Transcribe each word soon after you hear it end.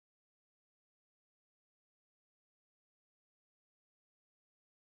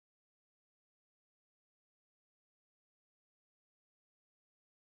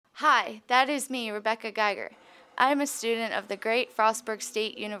Hi, that is me, Rebecca Geiger. I am a student of the great Frostburg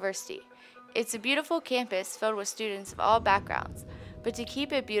State University. It's a beautiful campus filled with students of all backgrounds, but to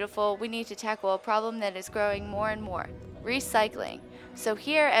keep it beautiful, we need to tackle a problem that is growing more and more: recycling. So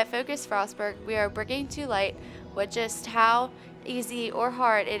here at Focus Frostburg, we are bringing to light just how easy or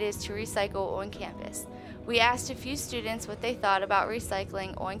hard it is to recycle on campus. We asked a few students what they thought about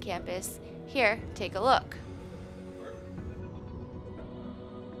recycling on campus. Here, take a look.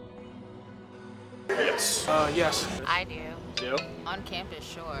 Yes. Yes. I do. Do? On campus,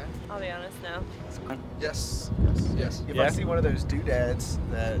 sure. I'll be honest, no. Yes. If Yeah? I see one of those doodads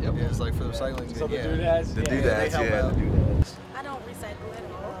that is like for the recycling, So the yeah. doodads? The Yeah. doodads, They help out. the doodads. I don't recycle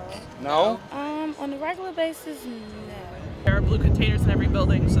at No? all. On a regular basis, no. There are blue containers in every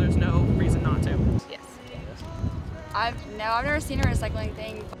building, so there's no reason not to. Yes. I've never seen a recycling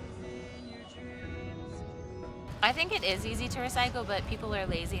thing. I think it is easy to recycle, but people are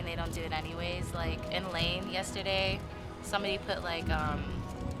lazy and they don't do it anyways. Like in Lane yesterday, somebody put like, I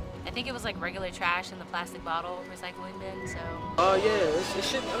think it was like regular trash in the plastic bottle recycling bin, so. Yeah, it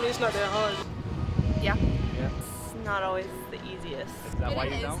should, it's not that hard. Yeah. Yeah. It's not always the easiest. Is that why It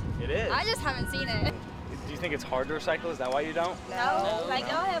you is. don't? It is. I just haven't seen it. Do you think it's hard to recycle? Is that why you don't? No. Like,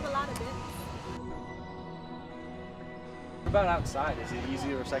 y'all have a lot of bins. What about outside? Is it easy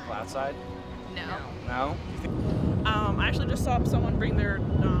to recycle outside? No. No? I actually just saw someone bring their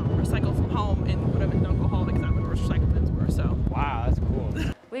recycle from home and put them in Dunkel Hall because that's where the recycle bins were, so. Wow, that's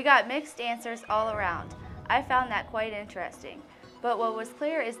cool. We got mixed answers all around. I found that quite interesting. But what was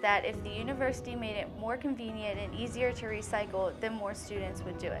clear is that if the university made it more convenient and easier to recycle, then more students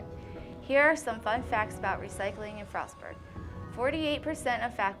would do it. Here are some fun facts about recycling in Frostburg. 48%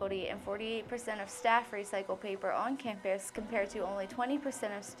 of faculty and 48% of staff recycle paper on campus compared to only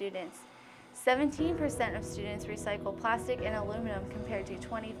 20% of students. 17% of students recycle plastic and aluminum compared to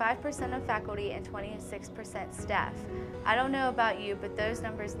 25% of faculty and 26% staff. I don't know about you, but those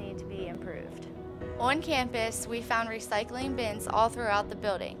numbers need to be improved. On campus, we found recycling bins all throughout the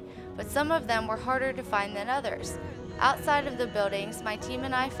building, but some of them were harder to find than others. Outside of the buildings, my team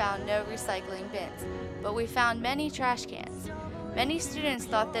and I found no recycling bins, but we found many trash cans. Many students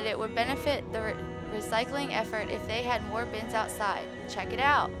thought that it would benefit the recycling effort if they had more bins outside. Check it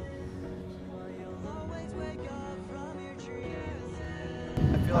out.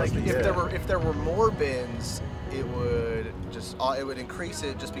 I feel like if there were more bins, it would increase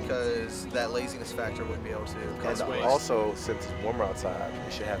it just because that laziness factor wouldn't be able to cause And waste. also, since it's warmer outside,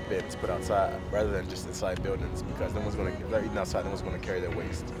 we should have bins put outside rather than just inside buildings, because no one's going to, if they're eating outside, no one's going to carry their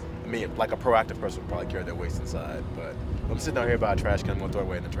waste. I mean, like a proactive person would probably carry their waste inside, but I'm sitting out here by a trash can, I'm going to throw it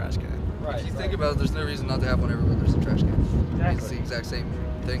away in the trash can. Right. If you think about it, there's no reason not to have one everywhere there's a trash can. Exactly. It's the exact same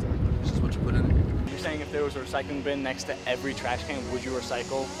thing. It's just what you put in it. You're saying if there was a recycling bin next to every trash can, would you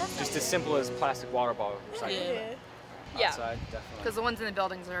recycle? Just as simple as plastic water bottle recycling. Yeah. Outside, definitely. Because the ones in the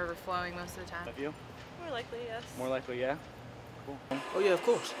buildings are overflowing most of the time. Have you? More likely, yes. More likely, yeah? Cool. Oh yeah, of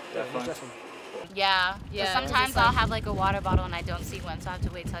course. Definitely. Definitely. Yeah. Yeah. Sometimes I'll have like a water bottle and I don't see one, so I have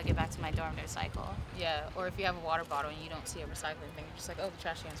to wait till I get back to my dorm to recycle. Yeah, or if you have a water bottle and you don't see a recycling thing, you're just like, oh, the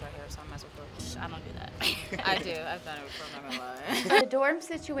trash can's right here, so I might as well throw it. I don't do that. I do. I've done it before, I'm not gonna lie. The dorm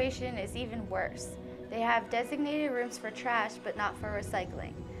situation is even worse. They have designated rooms for trash, but not for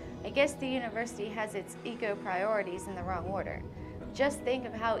recycling. I guess the university has its eco priorities in the wrong order. Just think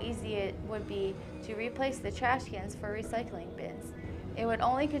of how easy it would be to replace the trash cans for recycling bins. It would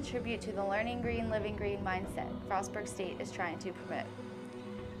only contribute to the learning green, living green mindset Frostburg State is trying to promote.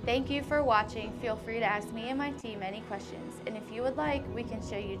 Thank you for watching. Feel free to ask me and my team any questions. And if you would like, we can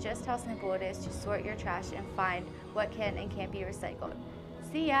show you just how simple it is to sort your trash and find what can and can't be recycled.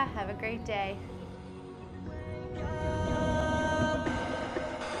 See ya, have a great day.